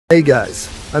Hey guys,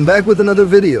 I'm back with another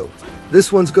video. This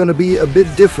one's gonna be a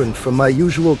bit different from my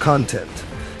usual content.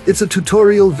 It's a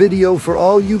tutorial video for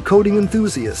all you coding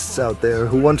enthusiasts out there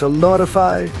who want to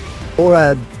modify or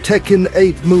add Tekken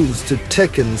 8 moves to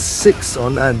Tekken 6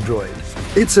 on Android.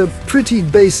 It's a pretty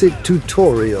basic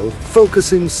tutorial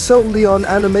focusing solely on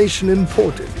animation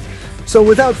imported. So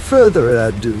without further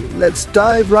ado, let's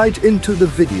dive right into the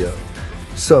video.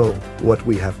 So, what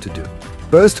we have to do.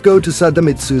 First, go to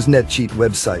Sadamitsu's NetCheat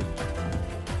website.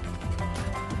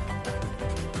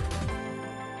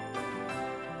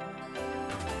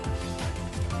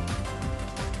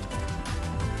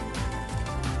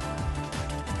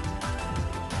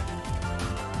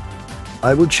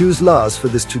 I will choose Lars for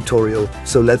this tutorial,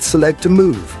 so let's select a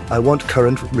move. I want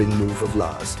current ring move of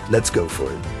Lars. Let's go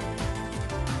for it.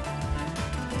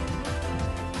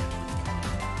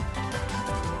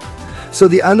 So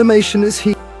the animation is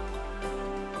here.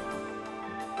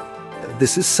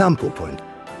 This is sample point.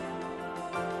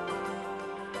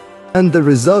 And the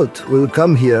result will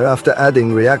come here after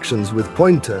adding reactions with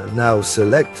pointer. Now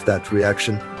select that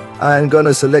reaction. I'm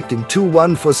gonna selecting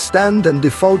 2-1 for stand and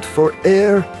default for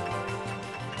air.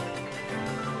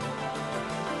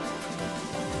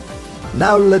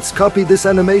 Now let's copy this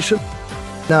animation.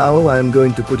 Now I'm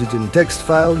going to put it in text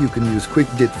file. You can use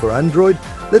QuickDit for Android.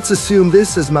 Let's assume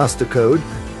this as master code.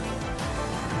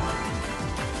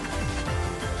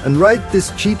 And write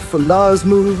this cheat for Lars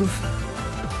move.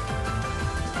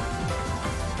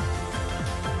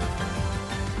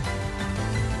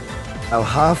 Our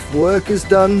half work is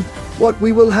done. What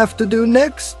we will have to do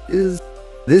next is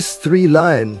this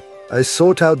 3-line. I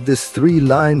sort out this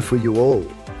 3-line for you all.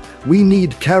 We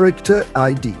need character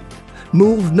ID,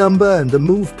 move number, and the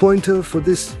move pointer for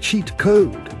this cheat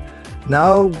code.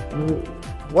 Now,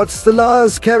 what's the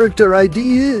Lars character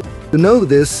ID? To know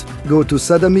this, go to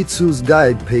Sadamitsu's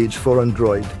guide page for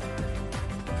Android.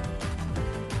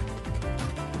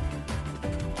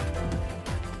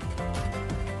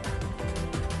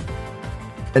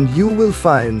 And you will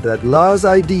find that Lars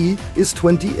ID is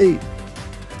 28.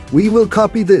 We will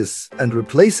copy this and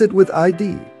replace it with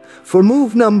ID. For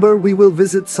move number, we will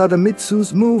visit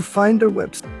Sadamitsu's Move Finder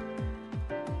website.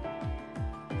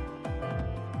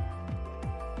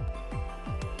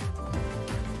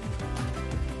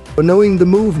 For knowing the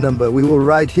move number, we will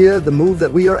write here the move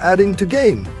that we are adding to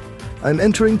game. I'm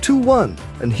entering 2-1,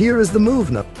 and here is the move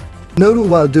number. Note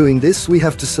while doing this, we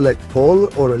have to select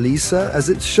Paul or Elisa as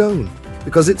it's shown,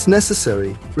 because it's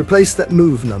necessary. Replace that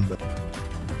move number.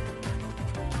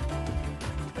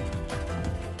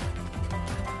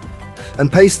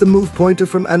 And paste the move pointer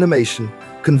from animation,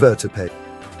 converter page.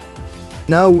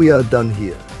 Now we are done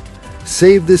here.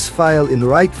 Save this file in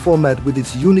right format with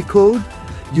its Unicode.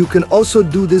 You can also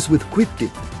do this with QuickDit.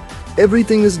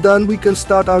 Everything is done, we can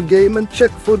start our game and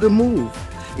check for the move.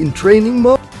 In training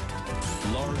mode,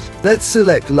 let's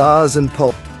select Lars and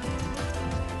Paul.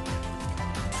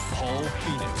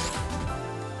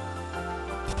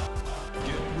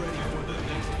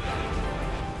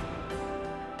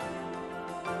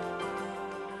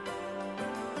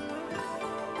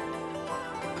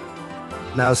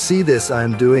 Now see this, I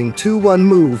am doing 2-1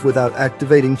 move without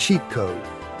activating cheat code.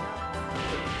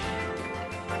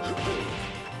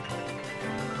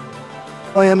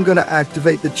 I am gonna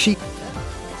activate the cheat.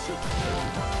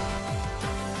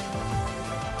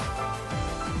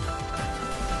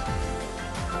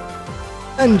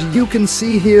 And you can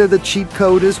see here the cheat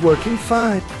code is working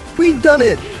fine. We've done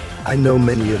it! I know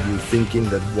many of you thinking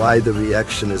that why the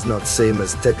reaction is not same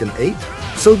as Tekken 8.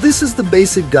 So this is the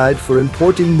basic guide for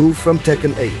importing move from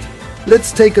Tekken 8.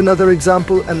 Let's take another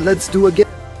example and let's do again.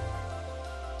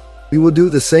 We will do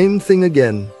the same thing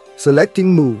again.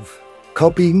 Selecting move.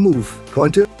 Copy move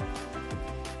pointer.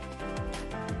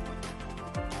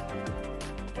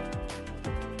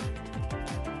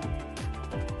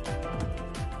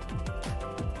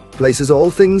 Places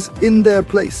all things in their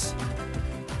place.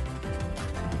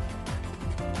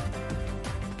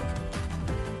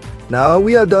 Now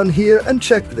we are done here and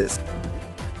check this.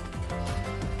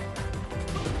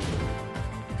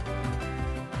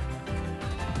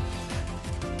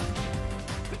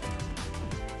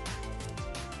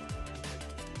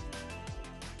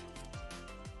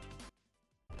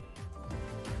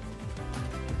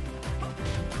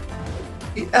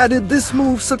 We added this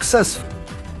move successfully.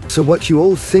 So what you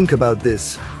all think about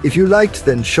this? If you liked,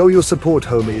 then show your support,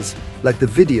 homies. Like the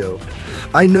video.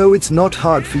 I know it's not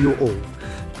hard for you all.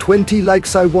 20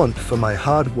 likes I want for my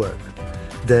hard work.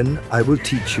 Then I will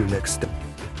teach you next step.